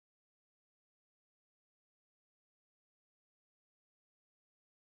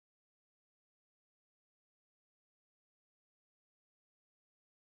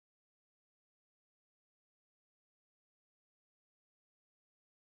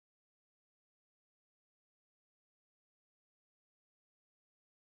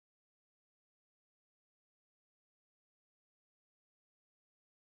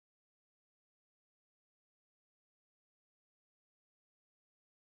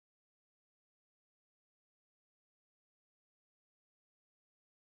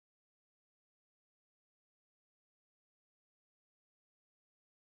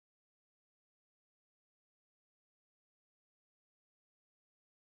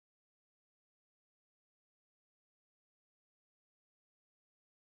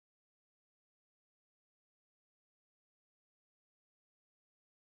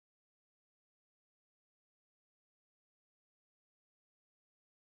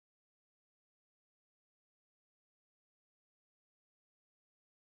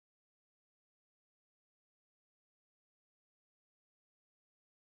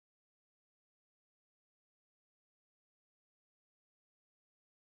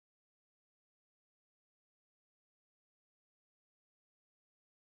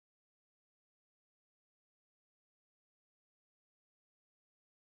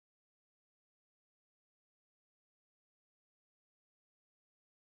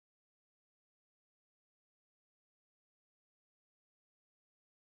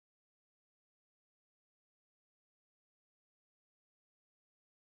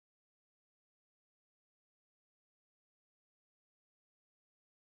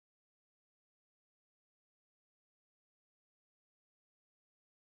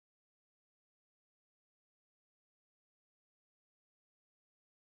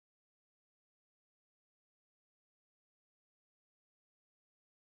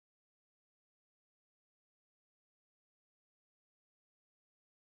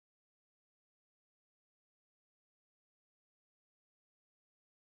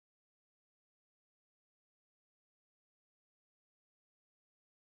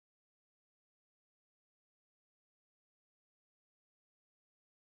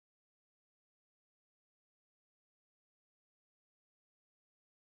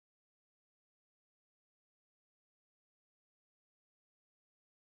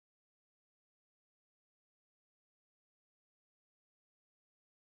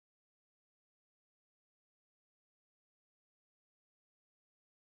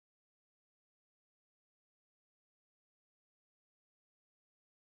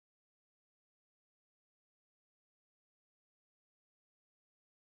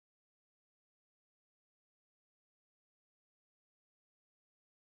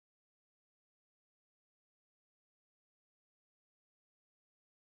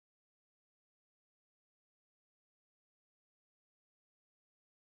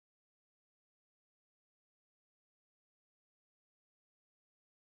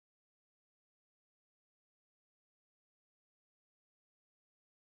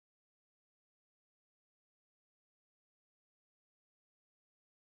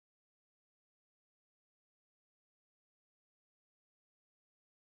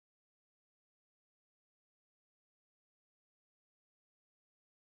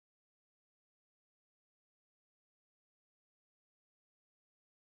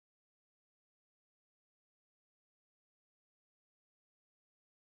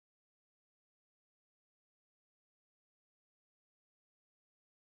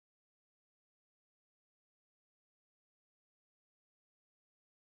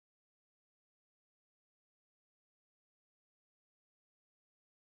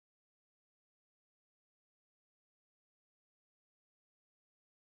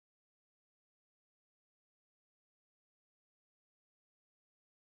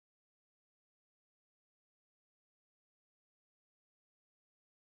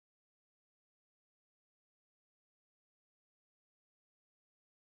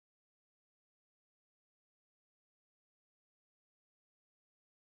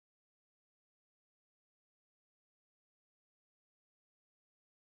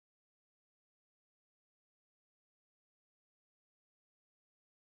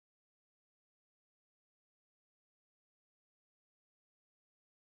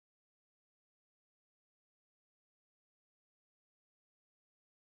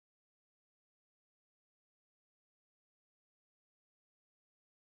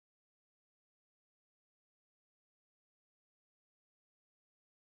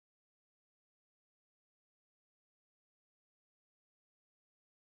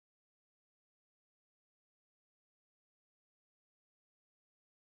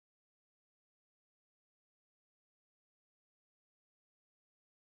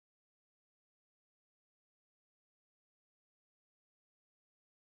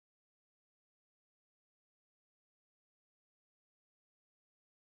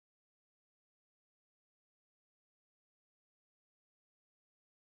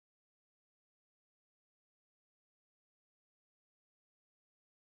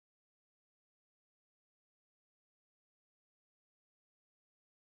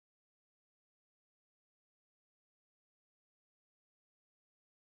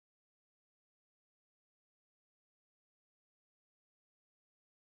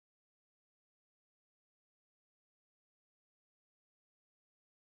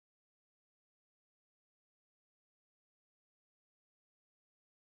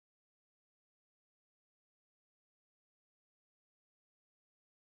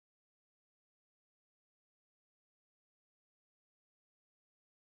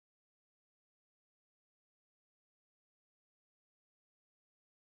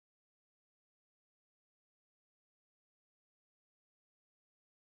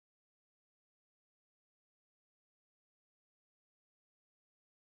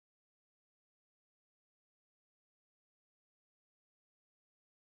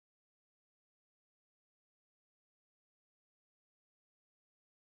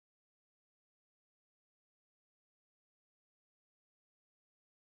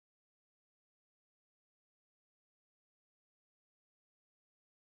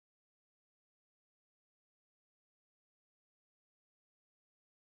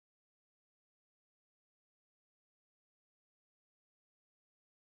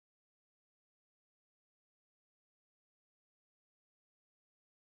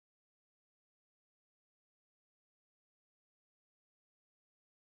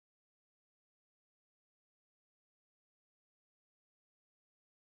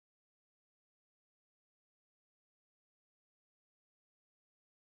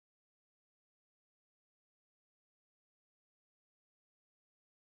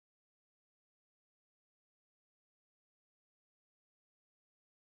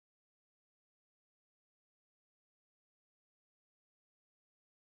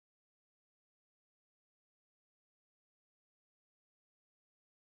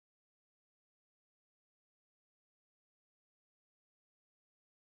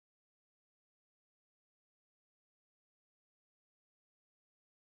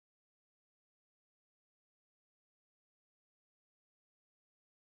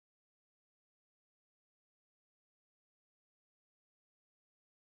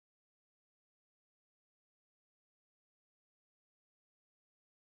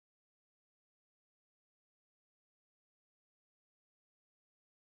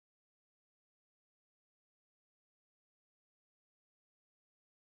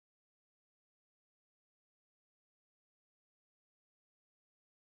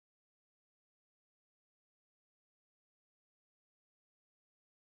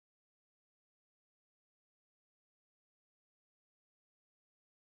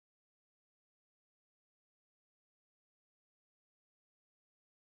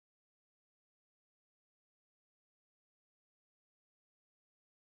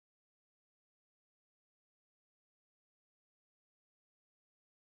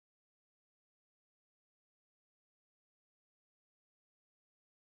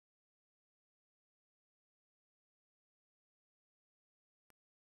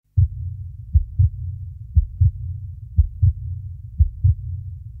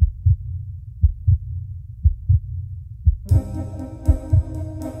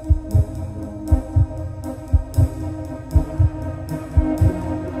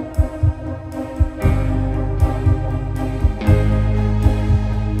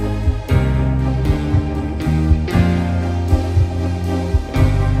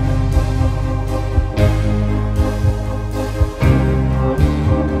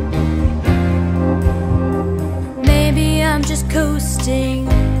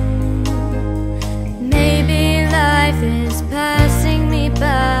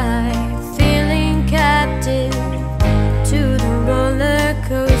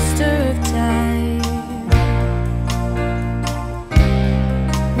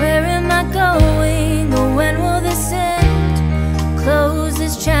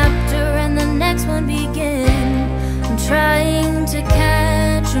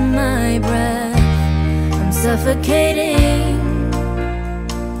suffocating.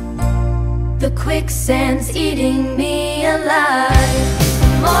 The quicksand's eating me alive. The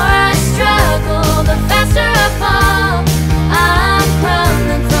more I struggle, the faster I fall. I'm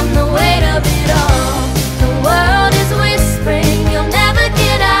crumbling from the weight of it all. The world is whispering, you'll never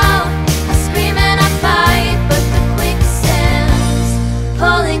get out. I scream and I fight, but the quicksand's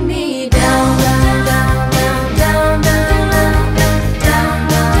pulling me down, down, down, down, down, down, down, down,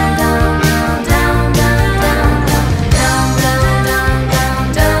 down, down,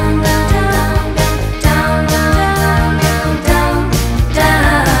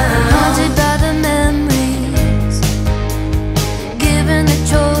 down, haunted by the memories. Given the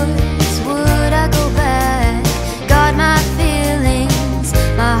choice, would I go back? Guard my feelings,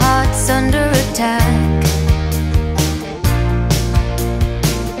 my heart's under attack.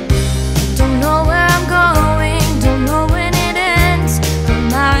 Don't know where I'm going, don't know when it ends. My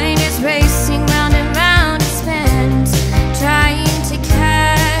mind is racing round and round, it spins, trying to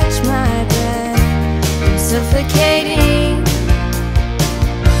catch my breath. I'm suffocating.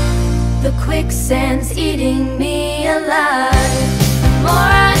 The quicksand's eating me alive. The more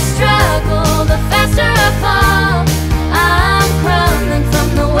I struggle, the faster I fall. I'm crumbling from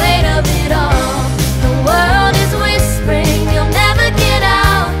the weight of it all. The world is whispering, you'll never get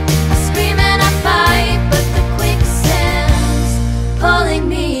out. I scream and I fight, but the quicksand's pulling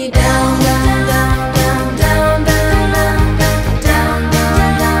me down, down, down, down, down, down, down, down,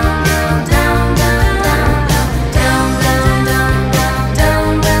 down, down, down,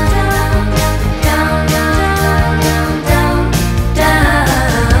 down, down, down, down, down,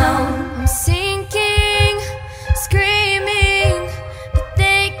 I'm sinking, screaming, but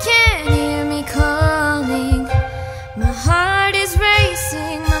they can't hear me calling. My heart is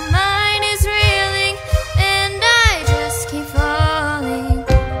racing, my mind is reeling, and I just keep falling.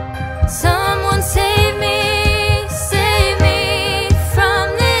 Someone save me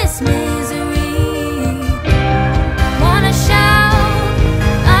from this misery. Wanna shout,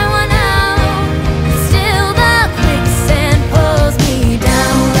 I want out, but still the quicksand pulls me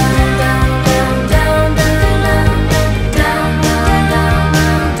down, down, down, down, down, down, down,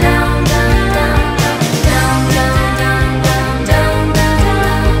 down, down,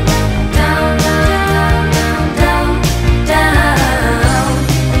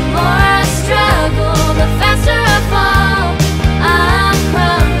 The more I struggle, the faster I fall. I'm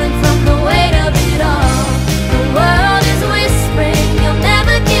crumbling from the weight of it all. The world is whispering, you'll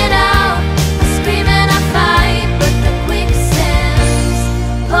never get out. I scream and I fight, but the quicksand's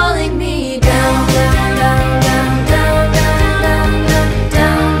pulling me down, down, down, down, down, down, down,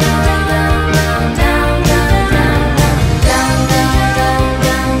 down, down, down, down,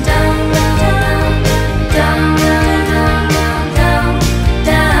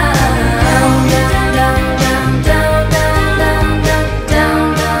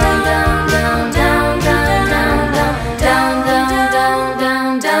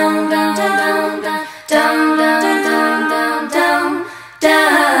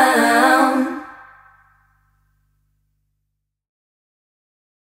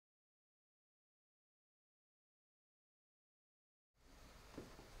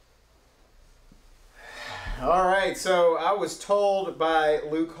 All right, so I was told by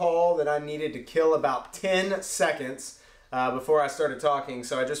Luke Hall that I needed to kill about 10 seconds before I started talking.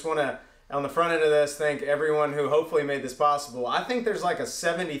 So I just want to, on the front end of this, thank everyone who hopefully made this possible. I think there's like a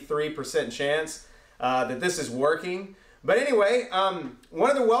 73% chance that this is working. But anyway,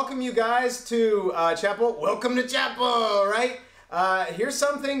 wanted to welcome you guys to Chapel. Welcome to Chapel, right? Here's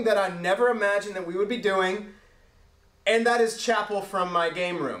something that I never imagined that we would be doing, and that is Chapel from my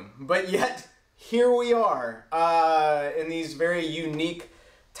game room. But yet, here we are in these very unique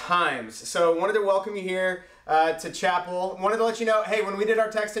times. So wanted to welcome you here to Chapel. Wanted to let you know, hey, when we did our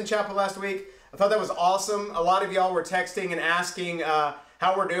text in Chapel last week, I thought that was awesome. A lot of y'all were texting and asking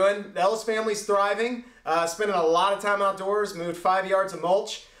how we're doing. The Ellis family's thriving, spending a lot of time outdoors, moved 5 yards of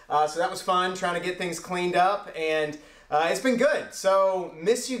mulch. So that was fun, trying to get things cleaned up, and it's been good. So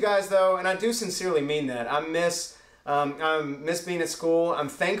miss you guys though, and I do sincerely mean that. I miss being at school. I'm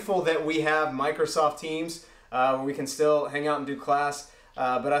thankful that we have Microsoft Teams where we can still hang out and do class,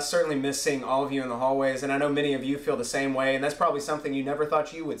 but I certainly miss seeing all of you in the hallways, and I know many of you feel the same way, and that's probably something you never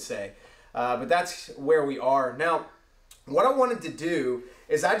thought you would say, but that's where we are. Now, what I wanted to do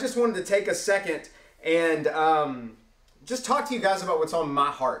is I just wanted to take a second and just talk to you guys about what's on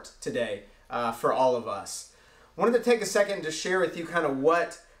my heart today for all of us. I wanted to take a second to share with you kind of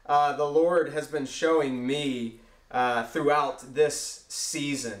what the Lord has been showing me throughout this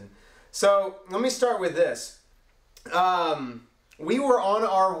season. So let me start with this. One we were on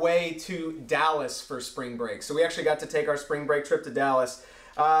our way to Dallas for spring break. So we actually got to take our spring break trip to Dallas.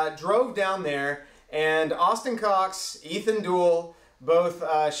 Drove down there, and Austin Cox, Ethan Duell,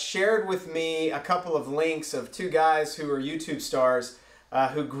 both shared with me a couple of links of two guys who are YouTube stars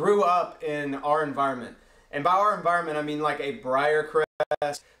who grew up in our environment. And by our environment, I mean like a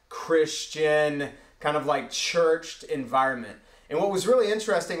Briarcrest, Christian, kind of like churched environment. And what was really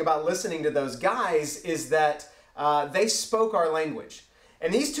interesting about listening to those guys is that they spoke our language.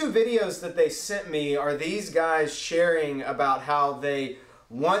 And these two videos that they sent me are these guys sharing about how they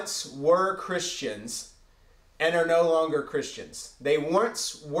once were Christians and are no longer Christians. They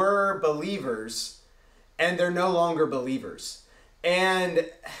once were believers and they're no longer believers. And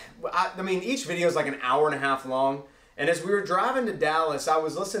I mean, each video is like an hour and a half long. And as we were driving to Dallas, I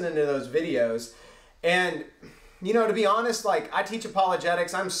was listening to those videos. And, you know, to be honest, like, I teach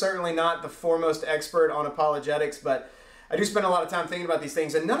apologetics. I'm certainly not the foremost expert on apologetics, but I do spend a lot of time thinking about these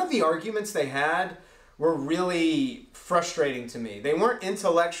things. And none of the arguments they had were really frustrating to me. They weren't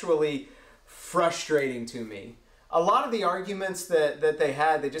intellectually frustrating to me. A lot of the arguments that they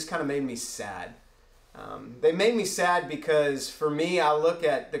had, they just kind of made me sad. They made me sad because for me, I look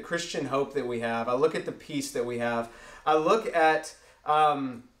at the Christian hope that we have. I look at the peace that we have. I look at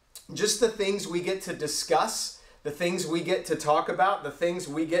just the things we get to discuss, the things we get to talk about, the things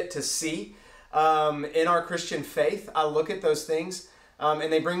we get to see in our Christian faith. I look at those things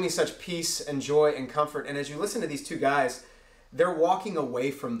and they bring me such peace and joy and comfort. And as you listen to these two guys, they're walking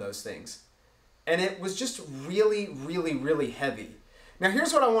away from those things. And it was just really, really, really heavy. Now,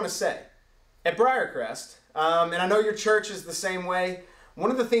 here's what I want to say. At Briarcrest, and I know your church is the same way, one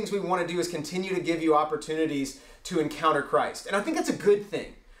of the things we want to do is continue to give you opportunities to encounter Christ. And I think that's a good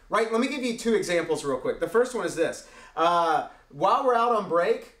thing, right? Let me give you two examples real quick. The first one is this. While we're out on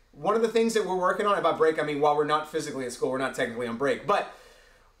break, one of the things that we're working on, and by break I mean while we're not physically at school, we're not technically on break, but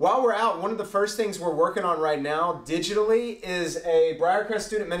while we're out, one of the first things we're working on right now digitally is a Briarcrest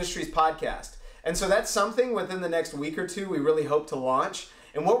Student Ministries podcast. And so that's something within the next week or two we really hope to launch.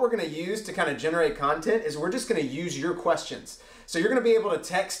 And what we're going to use to kind of generate content is we're just going to use your questions. So you're going to be able to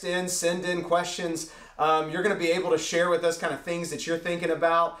text in, send in questions. You're going to be able to share with us kind of things that you're thinking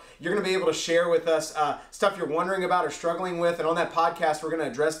about. You're going to be able to share with us stuff you're wondering about or struggling with. And on that podcast, we're going to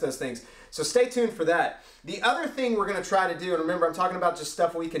address those things. So stay tuned for that. The other thing we're going to try to do, and remember, I'm talking about just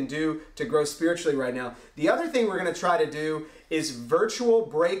stuff we can do to grow spiritually right now. The other thing we're going to try to do is virtual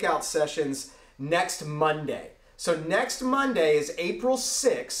breakout sessions next Monday. So next Monday is April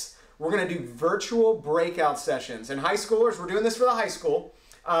 6th. We're going to do virtual breakout sessions. And high schoolers, we're doing this for the high school.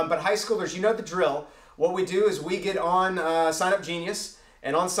 But high schoolers, you know the drill. What we do is we get on Sign Up Genius.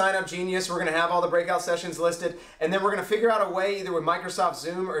 And on Sign Up Genius, we're going to have all the breakout sessions listed. And then we're going to figure out a way, either with Microsoft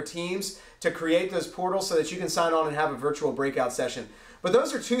Zoom or Teams, to create those portals so that you can sign on and have a virtual breakout session. But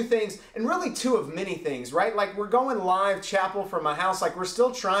those are two things, and really two of many things, right? Like, we're going live chapel from my house. Like, we're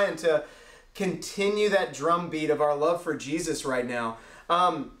still trying to continue that drumbeat of our love for Jesus right now.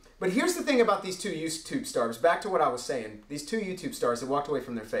 But here's the thing about these two YouTube stars. Back to what I was saying. These two YouTube stars that walked away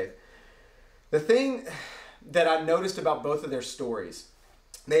from their faith. The thing that I noticed about both of their stories,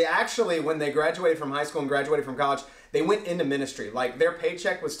 they actually, when they graduated from high school and graduated from college, they went into ministry. Like, their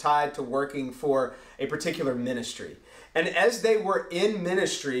paycheck was tied to working for a particular ministry. And as they were in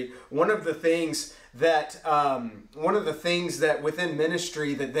ministry, one of the things that within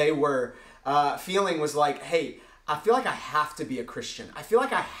ministry that they were feeling was like, hey, I feel like I have to be a Christian. I feel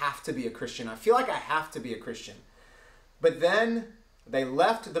like I have to be a Christian. I feel like I have to be a Christian. But then they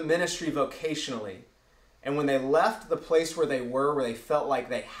left the ministry vocationally. And when they left the place where they were, where they felt like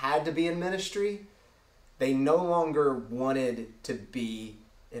they had to be in ministry, they no longer wanted to be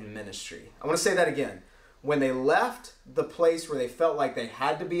in ministry. I want to say that again. When they left the place where they felt like they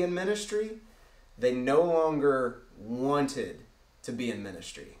had to be in ministry, they no longer wanted to be in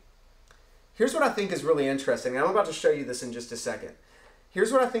ministry. Here's what I think is really interesting. I'm about to show you this in just a second.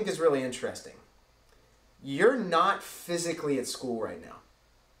 Here's what I think is really interesting. You're not physically at school right now.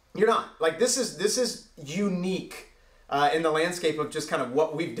 You're not. Like, this is unique in the landscape of just kind of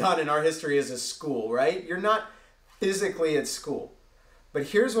what we've done in our history as a school, right? You're not physically at school. But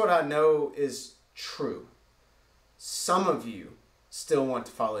here's what I know is true. Some of you still want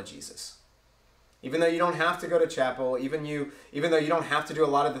to follow Jesus. Even though you don't have to go to chapel, even though you don't have to do a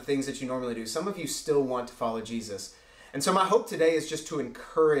lot of the things that you normally do, some of you still want to follow Jesus. And so my hope today is just to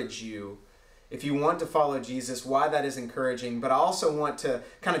encourage you, if you want to follow Jesus, why that is encouraging. But I also want to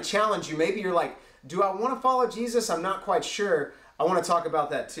kind of challenge you. Maybe you're like, do I want to follow Jesus? I'm not quite sure. I want to talk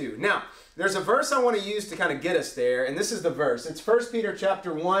about that too. Now, there's a verse I want to use to kind of get us there, and this is the verse. It's 1 Peter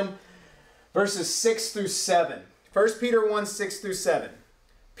chapter 1, verses 6 through 7. 1 Peter 1, 6 through 7.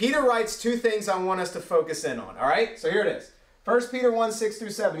 Peter writes two things I want us to focus in on, all right? So here it is. 1 Peter 1, 6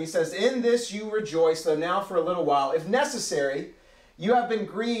 through 7. He says, "In this you rejoice, though now for a little while, if necessary, you have been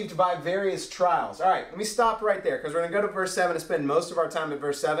grieved by various trials." All right, let me stop right there because we're going to go to verse 7 and spend most of our time at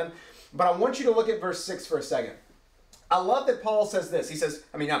verse 7. But I want you to look at verse 6 for a second. I love that Paul says this. He says,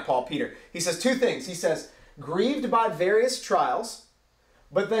 not Paul, Peter. He says two things. He says, grieved by various trials,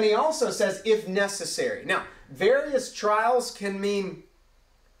 but then he also says, if necessary. Now, various trials can mean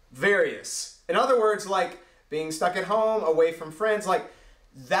various. In other words, like being stuck at home, away from friends, like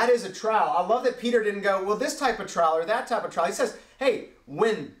that is a trial. I love that Peter didn't go, well, this type of trial or that type of trial. He says, hey,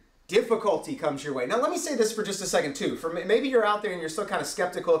 when difficulty comes your way. Now, let me say this for just a second, too. For maybe you're out there and you're still kind of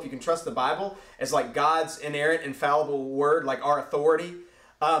skeptical if you can trust the Bible as like God's inerrant, infallible word, like our authority.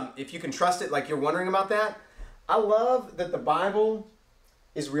 If you can trust it, like you're wondering about that. I love that the Bible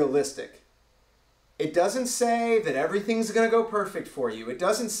is realistic. It doesn't say that everything's going to go perfect for you. It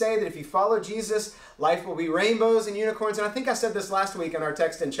doesn't say that if you follow Jesus, life will be rainbows and unicorns. And I think I said this last week in our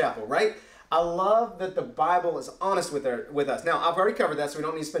text in chapel, right? I love that the Bible is honest with us. Now, I've already covered that, so we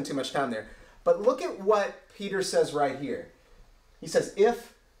don't need to spend too much time there. But look at what Peter says right here. He says,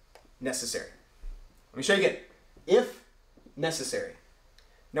 if necessary. Let me show you again. If necessary.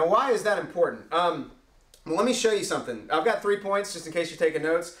 Now, why is that important? Well, let me show you something. I've got 3 points, just in case you're taking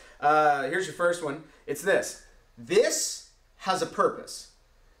notes. Here's your first one. It's this. This has a purpose.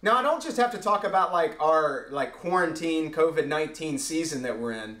 Now, I don't just have to talk about like our quarantine COVID-19 season that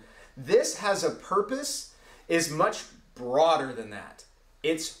we're in. This has a purpose is much broader than that.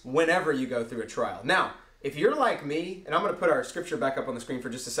 It's whenever you go through a trial. Now, if you're like me, and I'm going to put our scripture back up on the screen for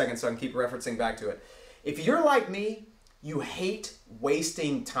just a second so I can keep referencing back to it. If you're like me, you hate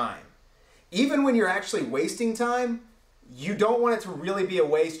wasting time. Even when you're actually wasting time, you don't want it to really be a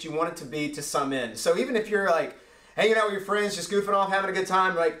waste. You want it to be to some end. So even if you're like hanging out with your friends, just goofing off, having a good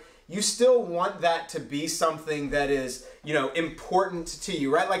time, like you still want that to be something that is, important to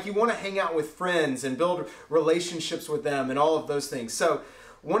you, right? Like you want to hang out with friends and build relationships with them and all of those things. So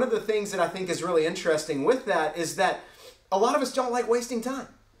one of the things that I think is really interesting with that is that a lot of us don't like wasting time.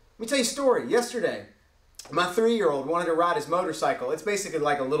 Let me tell you a story. Yesterday, my 3-year-old wanted to ride his motorcycle. It's basically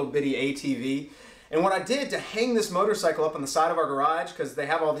like a little bitty ATV. And what I did to hang this motorcycle up on the side of our garage, because they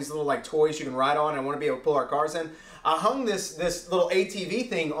have all these little like toys you can ride on and I want to be able to pull our cars in, I hung this little ATV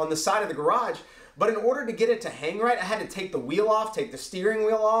thing on the side of the garage. But in order to get it to hang right, I had to take the wheel off, take the steering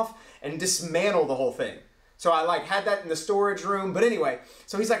wheel off, and dismantle the whole thing. So I had that in the storage room. But anyway,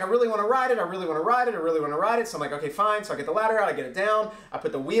 so he's like, I really want to ride it. I really want to ride it. I really want to ride it. So I'm like, okay, fine. So I get the ladder out. I get it down. I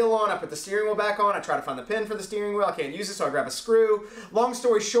put the wheel on. I put the steering wheel back on. I try to find the pin for the steering wheel. I can't use it, so I grab a screw. Long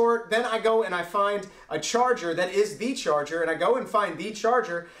story short, then I go and I find a charger that is the charger. And I go and find the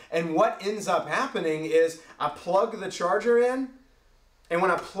charger. And what ends up happening is I plug the charger in. And when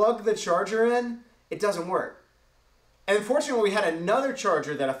I plug the charger in, it doesn't work. And unfortunately, we had another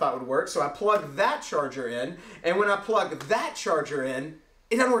charger that I thought would work, so I plugged that charger in, and when I plugged that charger in,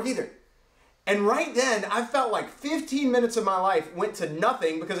 it doesn't work either. And right then, I felt like 15 minutes of my life went to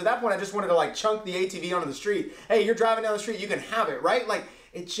nothing, because at that point, I just wanted to chunk the ATV onto the street. Hey, you're driving down the street, you can have it, right?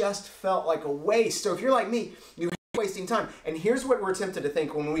 It just felt like a waste. So if you're like me, you're wasting time. And here's what we're tempted to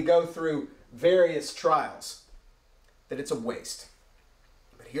think when we go through various trials, that it's a waste.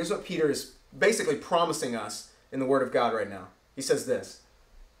 But here's what Peter is basically promising us in the Word of God right now. He says this: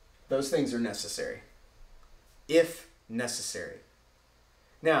 those things are necessary, if necessary.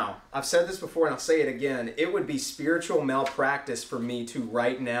 Now, I've said this before and I'll say it again. It would be spiritual malpractice for me to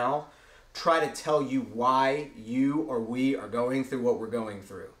right now try to tell you why you or we are going through what we're going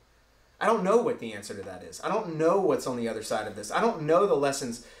through. I don't know what the answer to that is. I don't know what's on the other side of this. I don't know the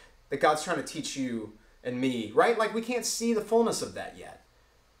lessons that God's trying to teach you and me, right? We can't see the fullness of that yet.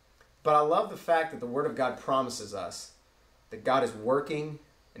 But I love the fact that the Word of God promises us that God is working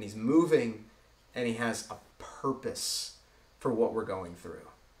and He's moving and He has a purpose for what we're going through.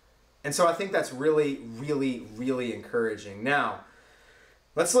 And so I think that's really, really, really encouraging. Now,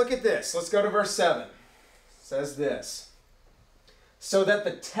 let's look at this. Let's go to verse 7. It says this: so that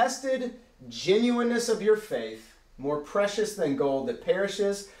the tested genuineness of your faith, more precious than gold that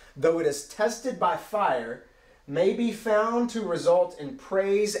perishes, though it is tested by fire, may be found to result in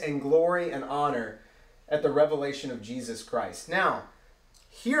praise and glory and honor at the revelation of Jesus Christ. Now,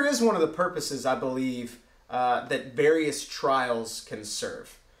 here is one of the purposes, I believe, that various trials can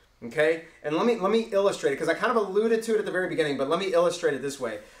serve. Okay? And let me illustrate it, because I kind of alluded to it at the very beginning, but let me illustrate it this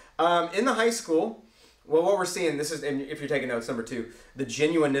way. In the high school, well, what we're seeing, this is, and if you're taking notes, number 2, the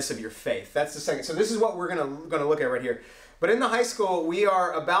genuineness of your faith. That's the second. So this is what we're gonna look at right here. But in the high school, we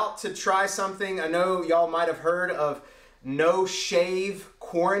are about to try something. I know y'all might have heard of no shave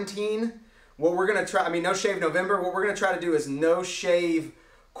quarantine. What we're going to try, no shave November. What we're going to try to do is no shave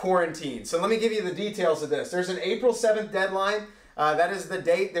quarantine. So let me give you the details of this. There's an April 7th deadline. That is the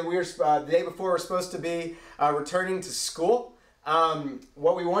date that the day before we're supposed to be returning to school.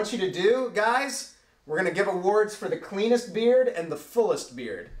 What we want you to do, guys, we're going to give awards for the cleanest beard and the fullest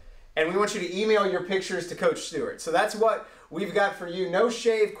beard. And we want you to email your pictures to Coach Stewart. So that's what we've got for you. No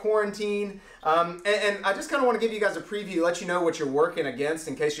shave quarantine. And I just kind of want to give you guys a preview, let you know what you're working against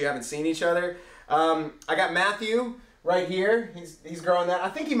in case you haven't seen each other. I got Matthew right here. He's growing that. I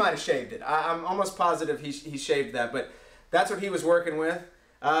think he might have shaved it. I'm almost positive he shaved that, but that's what he was working with.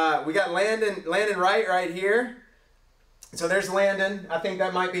 We got Landon Wright right here. So there's Landon. I think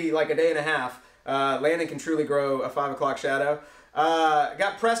that might be like a day and a half. Landon can truly grow a 5 o'clock shadow.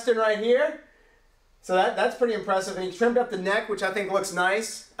 Got Preston right here. So that's pretty impressive. And he trimmed up the neck, which I think looks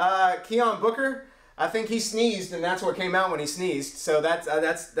nice. Keon Booker, I think he sneezed, and that's what came out when he sneezed. So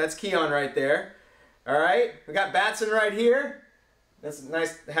that's Keon right there. All right. We got Batson right here. That's a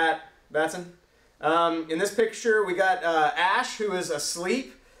nice hat, Batson. In this picture, we got Ash, who is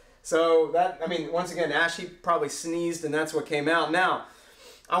asleep. So once again, Ash, he probably sneezed, and that's what came out. Now,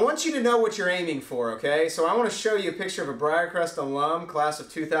 I want you to know what you're aiming for, okay? So I want to show you a picture of a Briarcrest alum, class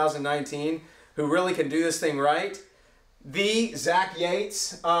of 2019, who really can do this thing right. The Zach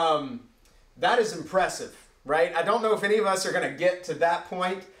Yates. That is impressive, right? I don't know if any of us are going to get to that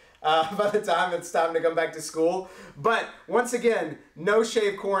point by the time it's time to come back to school. But once again, no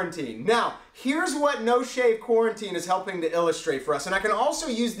shave quarantine. Now, here's what no shave quarantine is helping to illustrate for us. And I can also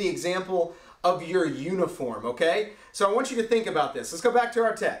use the example of your uniform, okay? So I want you to think about this. Let's go back to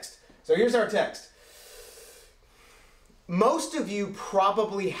our text. So here's our text. Most of you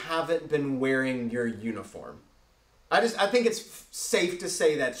probably haven't been wearing your uniform. I think it's safe to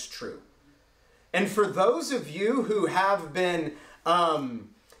say that's true. And for those of you who have been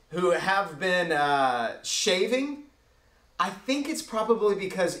shaving, I think it's probably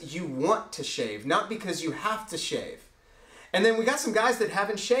because you want to shave, not because you have to shave. And then we got some guys that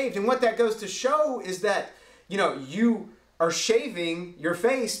haven't shaved, and what that goes to show is that, you are shaving your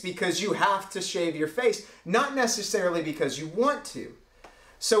face because you have to shave your face, not necessarily because you want to.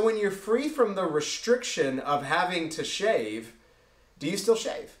 So when you're free from the restriction of having to shave, do you still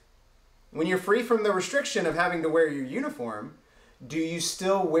shave? When you're free from the restriction of having to wear your uniform, do you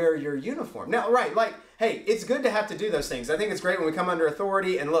still wear your uniform? Now, right, hey, it's good to have to do those things. I think it's great when we come under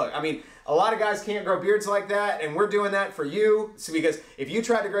authority. And look, a lot of guys can't grow beards like that, and we're doing that for you. So because if you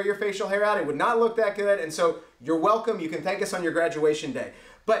tried to grow your facial hair out, it would not look that good. And so you're welcome. You can thank us on your graduation day.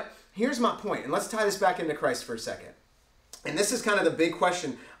 But here's my point, and let's tie this back into Christ for a second. And this is kind of the big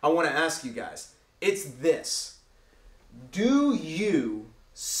question I want to ask you guys. It's this. Do you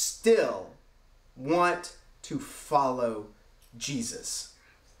still want to follow Jesus?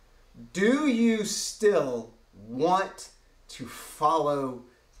 Do you still want to follow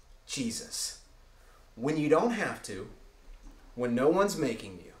Jesus? When you don't have to, when no one's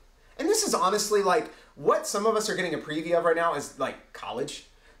making you. And this is honestly what some of us are getting a preview of right now is college.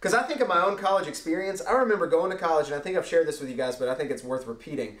 Because I think of my own college experience. I remember going to college, and I think I've shared this with you guys, but I think it's worth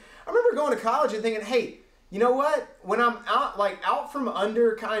repeating. I remember going to college and thinking, hey, you know what? When I'm out from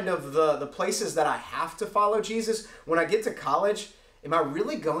under kind of the places that I have to follow Jesus, when I get to college, am I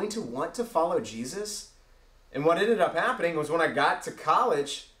really going to want to follow Jesus? And what ended up happening was when I got to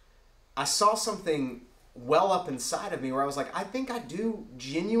college, I saw something well up inside of me where I was like, I think I do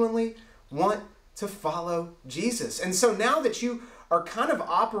genuinely want to follow Jesus. And so now that you are kind of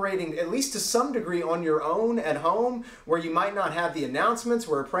operating, at least to some degree, on your own at home, where you might not have the announcements,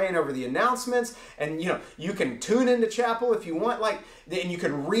 we're praying over the announcements, and you can tune into chapel if you want, and you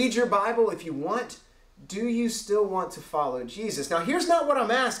can read your Bible if you want. Do you still want to follow Jesus? Now, here's not what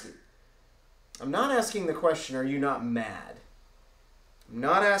I'm asking. I'm not asking the question, are you not mad? I'm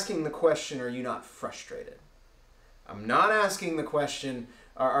not asking the question, are you not frustrated? I'm not asking the question,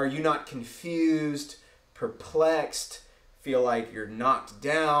 are you not confused, perplexed, feel like you're knocked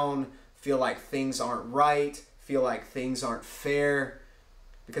down, feel like things aren't right, feel like things aren't fair?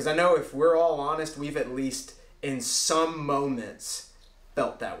 Because I know if we're all honest, we've at least in some moments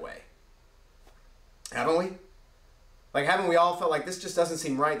felt that way. Haven't we? Haven't we all felt like this just doesn't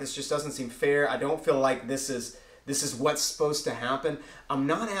seem right, this just doesn't seem fair, I don't feel like this is what's supposed to happen? I'm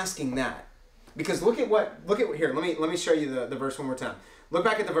not asking that. Because look at here, let me show you the verse one more time. Look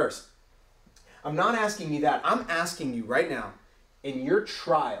back at the verse. I'm not asking you that. I'm asking you right now, in your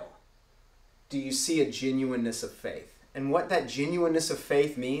trial, do you see a genuineness of faith? And what that genuineness of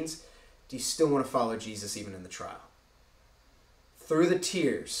faith means, do you still want to follow Jesus even in the trial? through the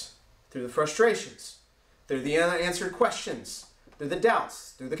tears, through the frustrations, through the unanswered questions, through the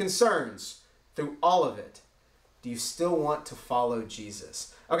doubts, through the concerns, through all of it, do you still want to follow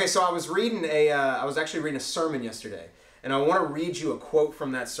Jesus? Okay, so I was actually reading a sermon yesterday, and I want to read you a quote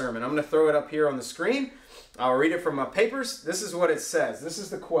from that sermon. I'm going to throw it up here on the screen. I'll read it from my papers. This is what it says. This is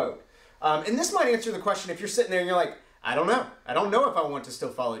the quote. And this might answer the question if you're sitting there and you're like, I don't know. I don't know if I want to still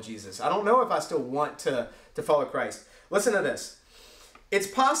follow Jesus. I don't know if I still want to follow Christ. Listen to this. It's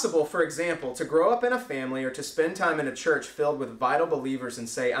possible, for example, to grow up in a family or to spend time in a church filled with vital believers and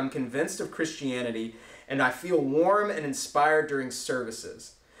say, I'm convinced of Christianity and I feel warm and inspired during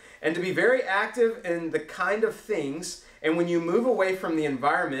services. And to be very active in the kind of things, and when you move away from the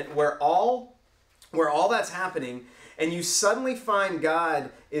environment where all that's happening, and you suddenly find God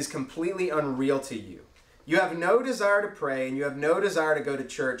is completely unreal to you. You have no desire to pray, and you have no desire to go to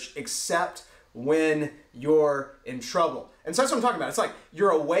church except when you're in trouble. And so that's what I'm talking about. It's like you're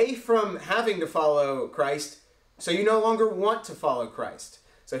away from having to follow Christ, so you no longer want to follow Christ.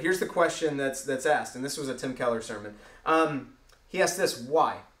 So here's the question that's asked, and this was a Tim Keller sermon. He asked this,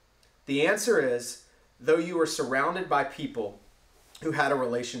 why? The answer is, though you were surrounded by people who had a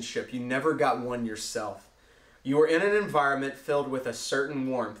relationship, you never got one yourself. You were in an environment filled with a certain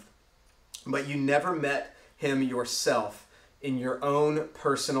warmth, but you never met him yourself in your own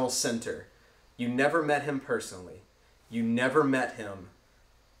personal center. You never met him personally. You never met him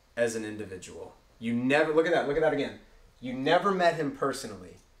as an individual. You never, look at that again. You never met him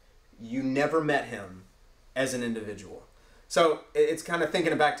personally. You never met him as an individual. So it's kind of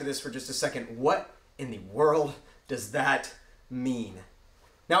thinking back to this for just a second. What in the world does that mean?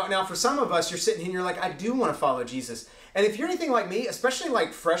 Now for some of us, you're sitting here and you're like, I do want to follow Jesus. And if you're anything like me, especially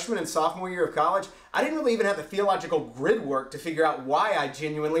like freshman and sophomore year of college, I didn't really even have the theological grid work to figure out why I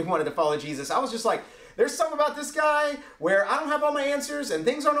genuinely wanted to follow Jesus. I was just like, there's something about this guy where I don't have all my answers and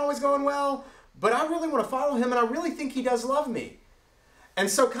things aren't always going well, but I really want to follow him and I really think he does love me. And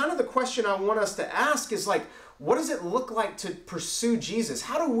so kind of the question I want us to ask is like, what does it look like to pursue Jesus?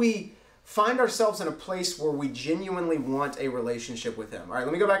 How do we find ourselves in a place where we genuinely want a relationship with him? All right,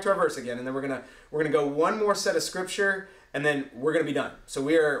 let me go back to our verse again, and then we're gonna go one more set of scripture, and then we're gonna be done. So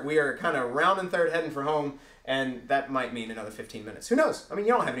we are kind of rounding third, heading for home, and that might mean another 15 minutes. Who knows? I mean,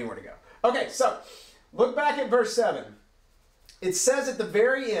 you don't have anywhere to go. Okay, so look back at verse 7. It says at the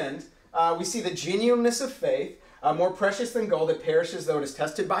very end, we see the genuineness of faith. More precious than gold, it perishes though it is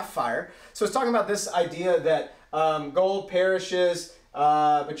tested by fire. So it's talking about this idea that gold perishes,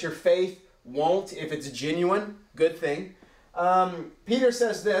 but your faith won't if it's genuine. Good thing. Peter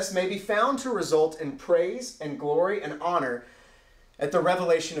says this, may be found to result in praise and glory and honor at the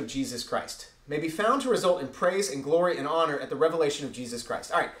revelation of Jesus Christ. May be found to result in praise and glory and honor at the revelation of Jesus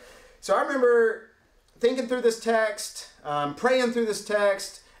Christ. All right, so I remember thinking through this text, praying through this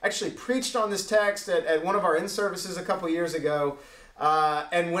text, actually preached on this text at one of our in-services a couple years ago.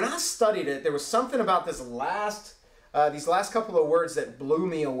 And when I studied it, there was something about these last couple of words that blew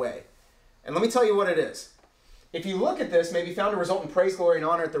me away. And let me tell you what it is. If you look at this, may be found to result in praise, glory, and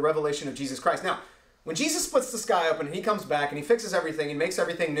honor at the revelation of Jesus Christ. Now, when Jesus splits the sky open and he comes back and he fixes everything and makes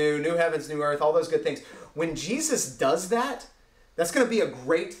everything new, new heavens, new earth, all those good things. When Jesus does that, that's going to be a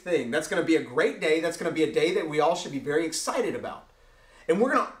great thing. That's going to be a great day. That's going to be a day that we all should be very excited about. And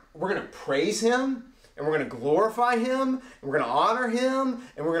we're going to praise him, and we're going to glorify him, and we're going to honor him,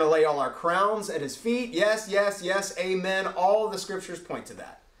 and we're going to lay all our crowns at his feet. Yes, yes, yes, amen. All of the scriptures point to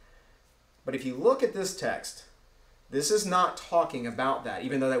that. But if you look at this text, this is not talking about that,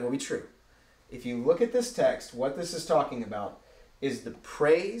 even though that will be true. If you look at this text, what this is talking about is the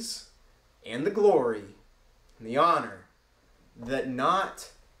praise and the glory and the honor that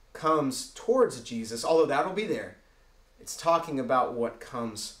not comes towards Jesus, although that'll be there. It's talking about what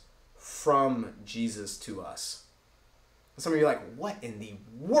comes from Jesus to us. Some of you are like, what in the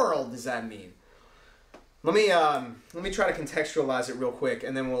world does that mean? Let me try to contextualize it real quick,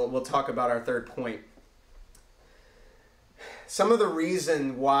 and then we'll talk about our third point. Some of the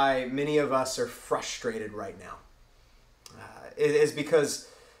reason why many of us are frustrated right now is because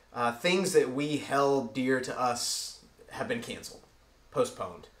things that we held dear to us have been canceled,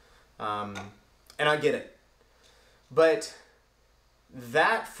 postponed, and I get it. But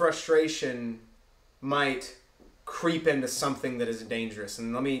that frustration might creep into something that is dangerous.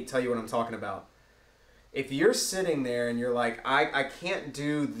 And let me tell you what I'm talking about. If you're sitting there and you're like, I can't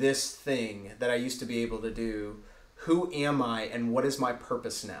do this thing that I used to be able to do, who am I and what is my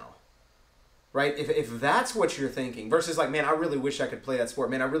purpose now? right? If that's what you're thinking, versus like, man, I really wish I could play that sport.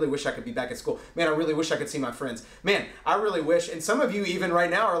 Man, I really wish I could be back at school. Man, I really wish I could see my friends. Man, I really wish, and some of you even right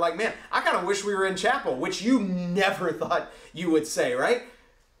now are like, man, I kind of wish we were in chapel, which you never thought you would say, right?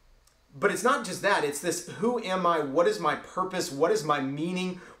 But it's not just that. It's this, who am I? What is my purpose? What is my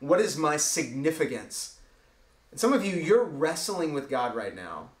meaning? What is my significance? And some of you, you're wrestling with God right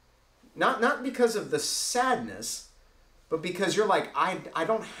now. Not because of the sadness, but because you're like, I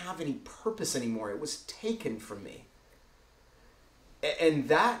don't have any purpose anymore. It was taken from me. And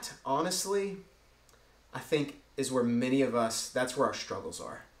that, honestly, I think is where many of us, that's where our struggles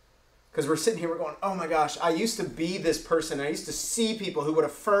are. Because we're sitting here, we're going, oh my gosh, I used to be this person. I used to see people who would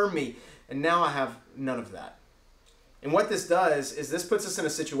affirm me. And now I have none of that. And what this does is this puts us in a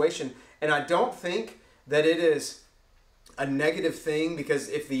situation, and I don't think that it is a negative thing, because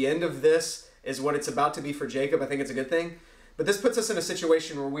if the end of this is what it's about to be for Jacob, I think it's a good thing. But this puts us in a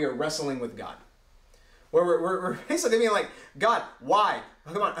situation where we are wrestling with God. Where we're basically being like, God, why?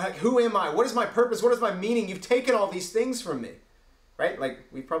 Come on, who am I? What is my purpose? What is my meaning? You've taken all these things from me. Right? Like,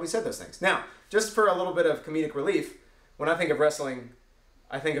 we've probably said those things. Now, just for a little bit of comedic relief, when I think of wrestling,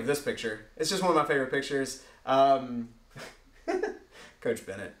 I think of this picture. It's just one of my favorite pictures. Coach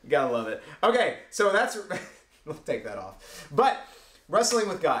Bennett. You gotta love it. Okay, so that's... we'll take that off. But wrestling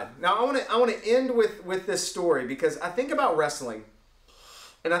with God. Now, I want to end with this story, because I think about wrestling,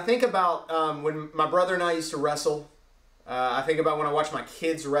 and I think about when my brother and I used to wrestle. I think about when I watch my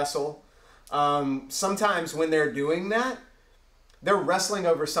kids wrestle. Sometimes when they're doing that, they're wrestling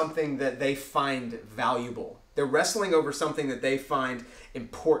over something that they find valuable. They're wrestling over something that they find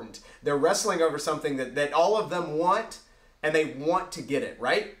important. They're wrestling over something that all of them want, and they want to get it,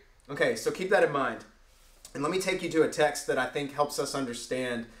 right? Okay, so keep that in mind. And let me take you to a text that I think helps us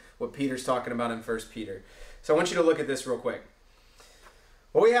understand what Peter's talking about in 1 Peter. So I want you to look at this real quick.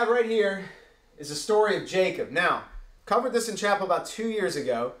 What we have right here is a story of Jacob. Now, covered this in chapel about 2 years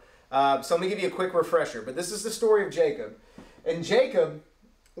ago, so let me give you a quick refresher. But this is the story of Jacob. And Jacob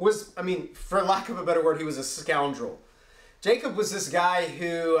was, I mean, for lack of a better word, he was a scoundrel. Jacob was this guy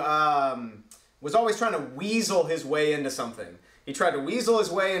who was always trying to weasel his way into something. He tried to weasel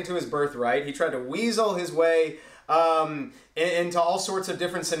his way into his birthright. He tried to weasel his way into all sorts of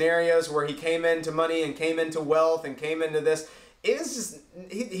different scenarios where he came into money and came into wealth and came into this. It was just,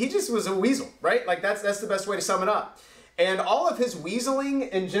 he just was a weasel, right? Like that's the best way to sum it up. And all of his weaseling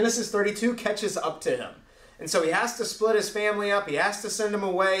in Genesis 32 catches up to him. And so he has to split his family up. He has to send them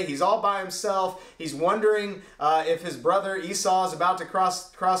away. He's all by himself. He's wondering if his brother Esau is about to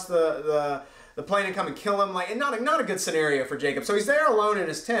cross the plain and come and kill him. Like, and not a good scenario for Jacob. So he's there alone in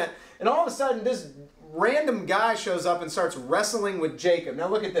his tent, and all of a sudden this random guy shows up and starts wrestling with Jacob. Now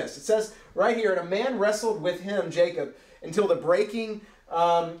look at this. It says right here, and a man wrestled with him, Jacob, until the breaking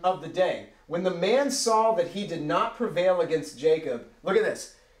of the day. When the man saw that he did not prevail against Jacob, look at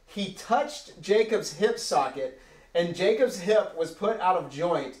this. He touched Jacob's hip socket, and Jacob's hip was put out of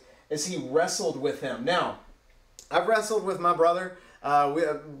joint as he wrestled with him. Now, I've wrestled with my brother.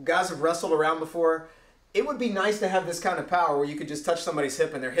 Guys have wrestled around before. It would be nice to have this kind of power where you could just touch somebody's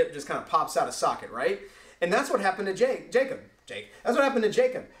hip and their hip just kind of pops out of socket, right? And that's what happened to Jacob. That's what happened to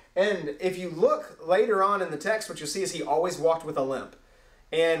Jacob. And if you look later on in the text, what you'll see is he always walked with a limp.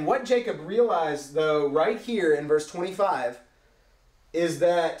 And what Jacob realized, though, right here in verse 25, is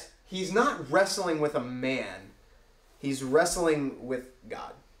that he's not wrestling with a man. He's wrestling with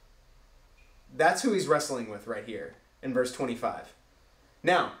God. That's who he's wrestling with right here in verse 25.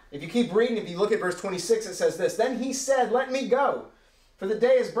 Now, if you keep reading, if you look at verse 26, it says this. Then he said, let me go, for the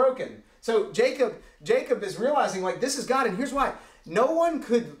day is broken. So Jacob is realizing, like, this is God, and here's why. No one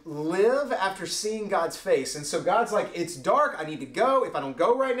could live after seeing God's face. And so God's like, it's dark, I need to go. If I don't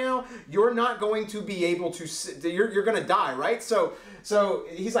go right now, you're not going to be able to, you're going to die, right? So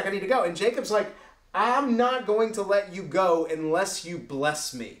he's like, I need to go. And Jacob's like, I'm not going to let you go unless you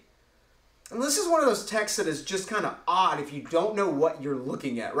bless me. And this is one of those texts that is just kind of odd if you don't know what you're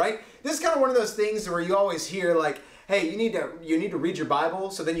looking at, right? This is kind of one of those things where you always hear like, hey, you need to read your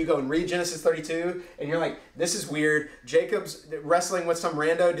Bible. So then you go and read Genesis 32, and you're like, this is weird. Jacob's wrestling with some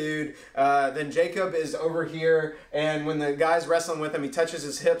rando dude. Then Jacob is over here, and when the guy's wrestling with him, he touches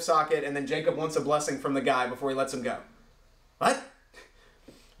his hip socket, and then Jacob wants a blessing from the guy before he lets him go. What?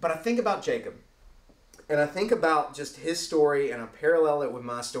 But I think about Jacob, and I think about just his story, and I parallel it with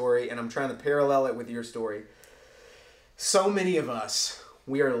my story, and I'm trying to parallel it with your story. So many of us,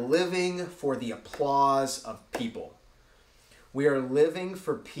 we are living for the applause of people. We are living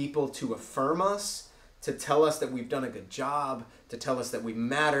for people to affirm us, to tell us that we've done a good job, to tell us that we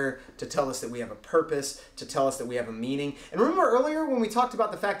matter, to tell us that we have a purpose, to tell us that we have a meaning. And remember earlier when we talked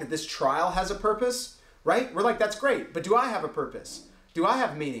about the fact that this trial has a purpose, right? We're like, that's great, but do I have a purpose? Do I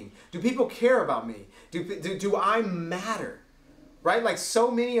have meaning? Do people care about me? Do I matter? Right? Like so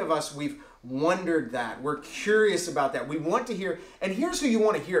many of us, we've wondered that. We're curious about that. We want to hear, and here's who you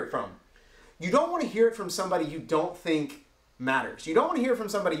want to hear it from. You don't want to hear it from somebody you don't think matters. You don't want to hear it from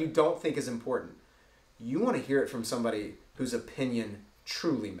somebody you don't think is important. You want to hear it from somebody whose opinion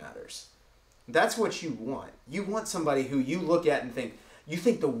truly matters. That's what you want. You want somebody who you look at and think, you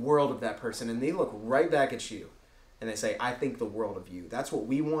think the world of that person, and they look right back at you and they say, I think the world of you. That's what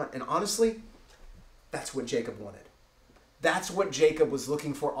we want. And honestly, that's what Jacob wanted. That's what Jacob was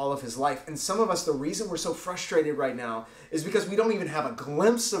looking for all of his life. And some of us, the reason we're so frustrated right now is because we don't even have a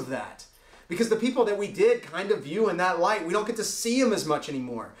glimpse of that. Because the people that we did kind of view in that light, we don't get to see them as much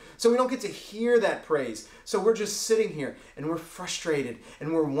anymore. So we don't get to hear that praise. So we're just sitting here and we're frustrated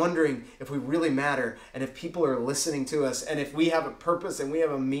and we're wondering if we really matter and if people are listening to us and if we have a purpose and we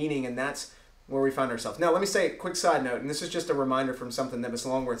have a meaning, and that's where we find ourselves. Now, let me say a quick side note, and this is just a reminder from something that Miss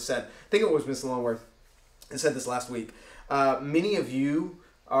Longworth said. I think it was Miss Longworth that said this last week. Many of you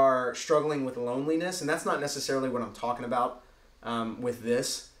are struggling with loneliness, and that's not necessarily what I'm talking about with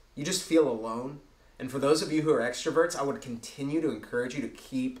this. You just feel alone. And for those of you who are extroverts, I would continue to encourage you to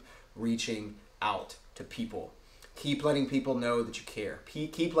keep reaching out to people. Keep letting people know that you care.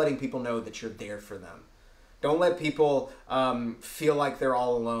 Keep letting people know that you're there for them. Don't let people feel like they're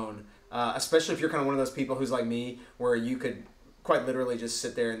all alone, especially if you're kind of one of those people who's like me, where you could quite literally just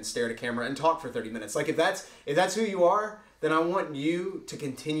sit there and stare at a camera and talk for 30 minutes. Like if that's who you are, then I want you to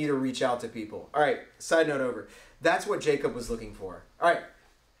continue to reach out to people. All right, side note over. That's what Jacob was looking for. All right.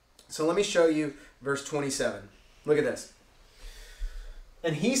 So let me show you verse 27. Look at this.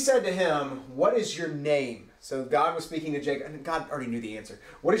 And he said to him, what is your name? So God was speaking to Jacob, and God already knew the answer.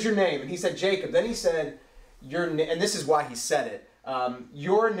 What is your name? And he said, Jacob. Then he said, and this is why he said it,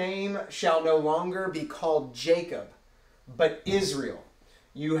 your name shall no longer be called Jacob, but Israel.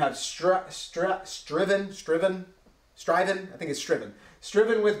 You have striven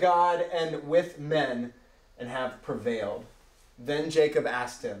with God and with men, and have prevailed. Then Jacob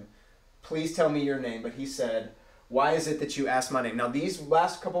asked him, please tell me your name. But he said, why is it that you ask my name? Now these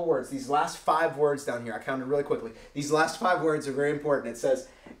last couple words, these last 5 words down here, I counted really quickly. These last 5 words are very important. It says,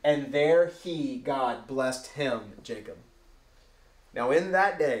 and there he, God, blessed him, Jacob. Now in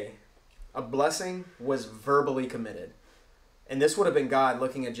that day, a blessing was verbally committed. And this would have been God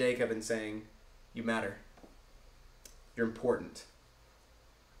looking at Jacob and saying, you matter. You're important.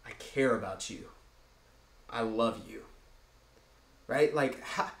 I care about you. I love you. Right? Like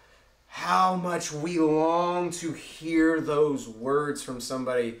how much we long to hear those words from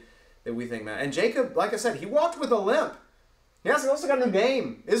somebody that we think matters. And Jacob, like I said, he walked with a limp. He also got a new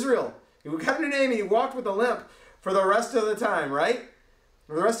name, Israel. He got a new name and he walked with a limp for the rest of the time, right?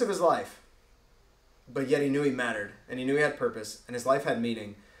 For the rest of his life. But yet he knew he mattered, and he knew he had purpose, and his life had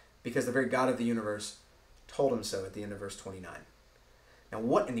meaning because the very God of the universe told him so at the end of verse 29. Now,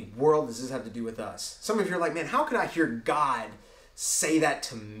 what in the world does this have to do with us? Some of you are like, man, how could I hear God say that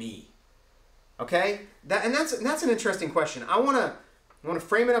to me? Okay? That's an interesting question. I want to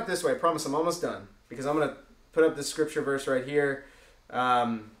frame it up this way. I promise I'm almost done, because I'm going to put up this scripture verse right here.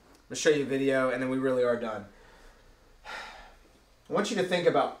 I'm going to show you a video, and then we really are done. I want you to think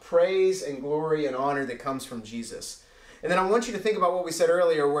about praise and glory and honor that comes from Jesus. And then I want you to think about what we said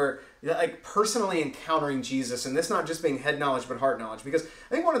earlier, where like personally encountering Jesus, and this not just being head knowledge, but heart knowledge. Because I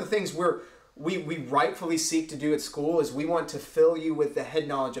think one of the things we rightfully seek to do at school is we want to fill you with the head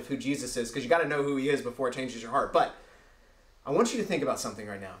knowledge of who Jesus is, because you got to know who he is before it changes your heart. But I want you to think about something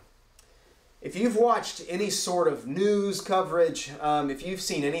right now. If you've watched any sort of news coverage, if you've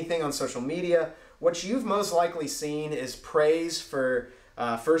seen anything on social media, what you've most likely seen is praise for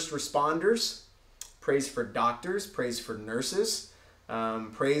first responders, praise for doctors, praise for nurses,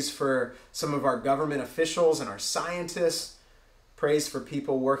 praise for some of our government officials and our scientists, praise for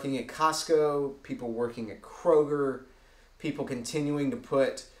people working at Costco, people working at Kroger, people continuing to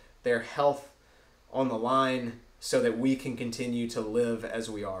put their health on the line so that we can continue to live as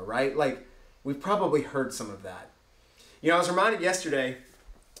we are, right? Like, we've probably heard some of that. You know, I was reminded yesterday,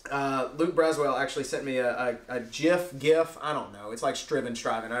 Luke Braswell actually sent me a GIF, I don't know, it's like striving,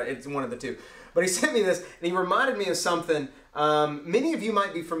 it's one of the two. But he sent me this, and he reminded me of something. Many of you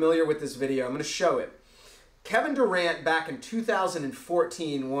might be familiar with this video. I'm going to show it. Kevin Durant, back in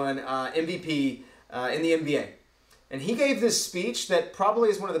 2014, won MVP in the NBA. And he gave this speech that probably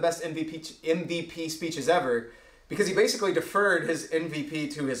is one of the best MVP speeches ever, because he basically deferred his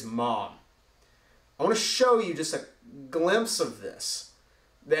MVP to his mom. I want to show you just a glimpse of this.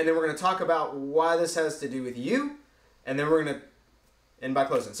 And then we're going to talk about why this has to do with you. And then we're going to end by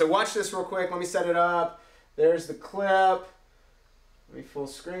closing. So watch this real quick. Let me set it up. There's the clip. Let me full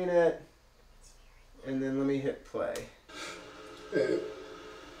screen it. And then let me hit play. And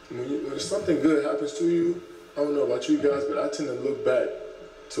when something good happens to you, I don't know about you guys, but I tend to look back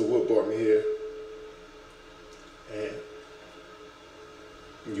to what brought me here. And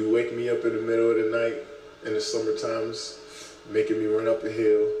you wake me up in the middle of the night in the summer times, making me run up a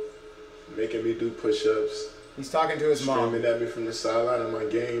hill, making me do push-ups. He's talking to his mom. Screaming at me from the sideline of my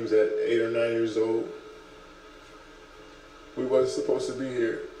games at 8 or 9 years old. We wasn't supposed to be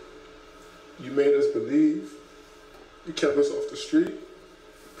here. You made us believe. You kept us off the street,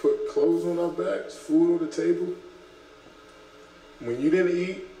 put clothes on our backs, food on the table. When you didn't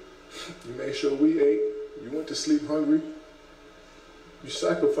eat, you made sure we ate. You went to sleep hungry. You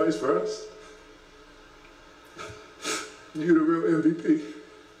sacrificed for us. You're the real MVP.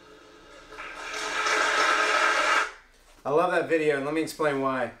 I love that video, and let me explain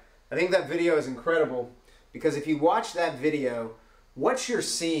why. I think that video is incredible because if you watch that video, what you're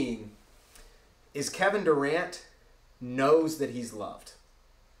seeing is Kevin Durant knows that he's loved.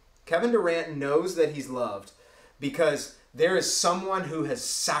 Kevin Durant knows that he's loved because there is someone who has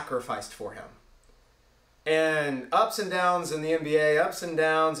sacrificed for him. And ups and downs in the NBA, ups and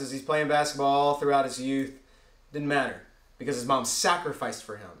downs as he's playing basketball all throughout his youth, didn't matter because his mom sacrificed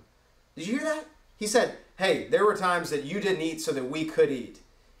for him. Did you hear that? He said, hey, there were times that you didn't eat so that we could eat.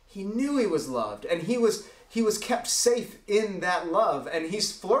 He knew he was loved, and he was kept safe in that love, and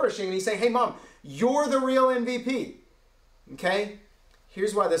he's flourishing, and he's saying, hey, Mom, you're the real MVP. Okay?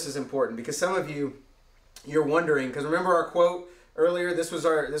 Here's why this is important, because some of you, you're wondering, because remember our quote earlier? This was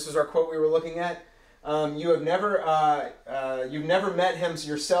our quote we were looking at. You've never met him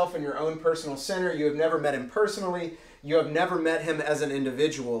yourself in your own personal center. You have never met him personally. You have never met him as an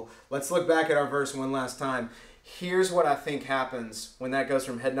individual. Let's look back at our verse one last time. Here's what I think happens when that goes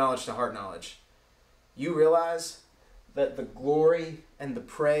from head knowledge to heart knowledge. You realize that the glory and the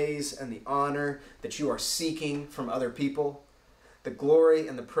praise and the honor that you are seeking from other people, the glory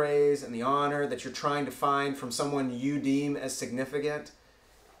and the praise and the honor that you're trying to find from someone you deem as significant,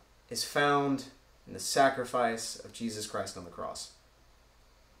 is found in the sacrifice of Jesus Christ on the cross.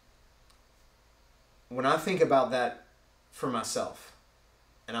 When I think about that for myself,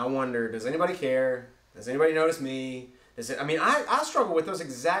 and I wonder, does anybody care? Does anybody notice me? I struggle with those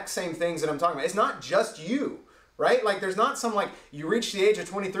exact same things that I'm talking about. It's not just you, right? Like there's not some like you reach the age of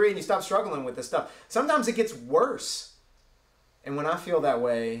 23 and you stop struggling with this stuff. Sometimes it gets worse. And when I feel that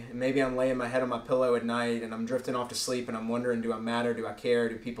way, and maybe I'm laying my head on my pillow at night and I'm drifting off to sleep and I'm wondering, do I matter? Do I care?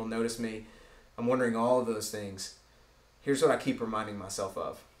 Do people notice me? I'm wondering all of those things. Here's what I keep reminding myself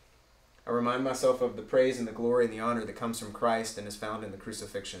of. I remind myself of the praise and the glory and the honor that comes from Christ and is found in the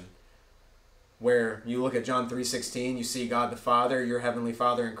crucifixion. Where you look at John 3:16, you see God the Father, your heavenly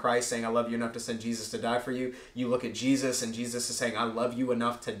Father in Christ saying, I love you enough to send Jesus to die for you. You look at Jesus and Jesus is saying, I love you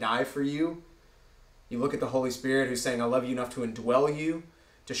enough to die for you. You look at the Holy Spirit who's saying, I love you enough to indwell you,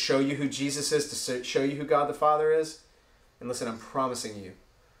 to show you who Jesus is, to show you who God the Father is. And listen, I'm promising you,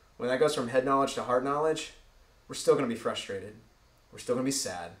 when that goes from head knowledge to heart knowledge, we're still going to be frustrated. We're still going to be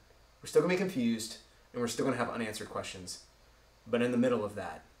sad. We're still going to be confused. And we're still going to have unanswered questions. But in the middle of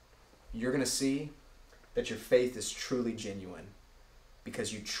that, you're going to see that your faith is truly genuine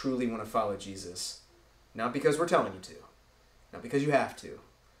because you truly want to follow Jesus. Not because we're telling you to. Not because you have to.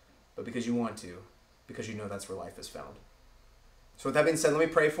 But because you want to. Because you know that's where life is found. So with that being said, let me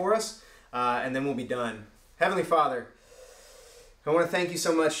pray for us. And then we'll be done. Heavenly Father, I want to thank you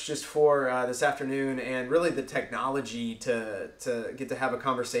so much just for this afternoon and really the technology to get to have a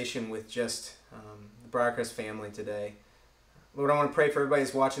conversation with just the Briarcrest family today. Lord, I want to pray for everybody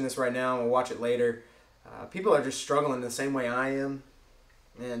who's watching this right now and will watch it later. People are just struggling the same way I am.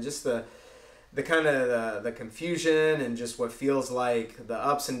 And just the kind of the confusion and just what feels like the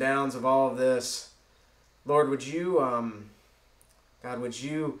ups and downs of all of this. Lord, would you, God, would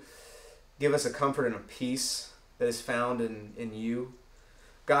you give us a comfort and a peace that is found in you?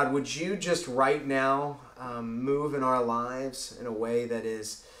 God, would you just right now move in our lives in a way that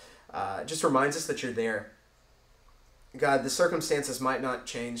is just reminds us that you're there. God, the circumstances might not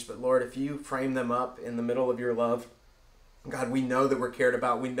change, but Lord, if you frame them up in the middle of your love, God, we know that we're cared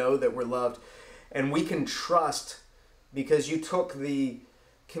about. We know that we're loved. And we can trust because you took the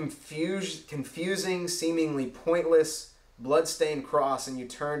confusing, seemingly pointless, blood-stained cross and you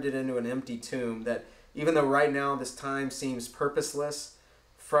turned it into an empty tomb that even though right now this time seems purposeless,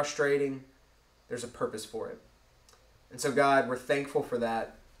 frustrating, there's a purpose for it. And so God, we're thankful for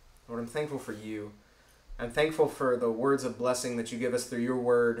that. Lord, I'm thankful for you. I'm thankful for the words of blessing that you give us through your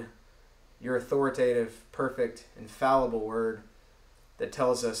word, your authoritative, perfect, infallible word that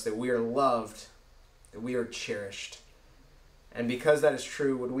tells us that we are loved, that we are cherished. And because that is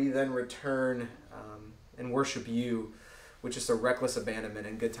true, would we then return and worship you with just a reckless abandonment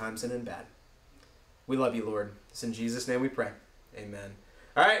in good times and in bad. We love you, Lord. It's in Jesus' name we pray. Amen.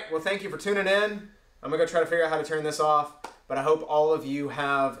 All right, well, thank you for tuning in. I'm going to go try to figure out how to turn this off, but I hope all of you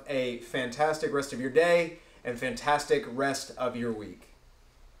have a fantastic rest of your day and fantastic rest of your week.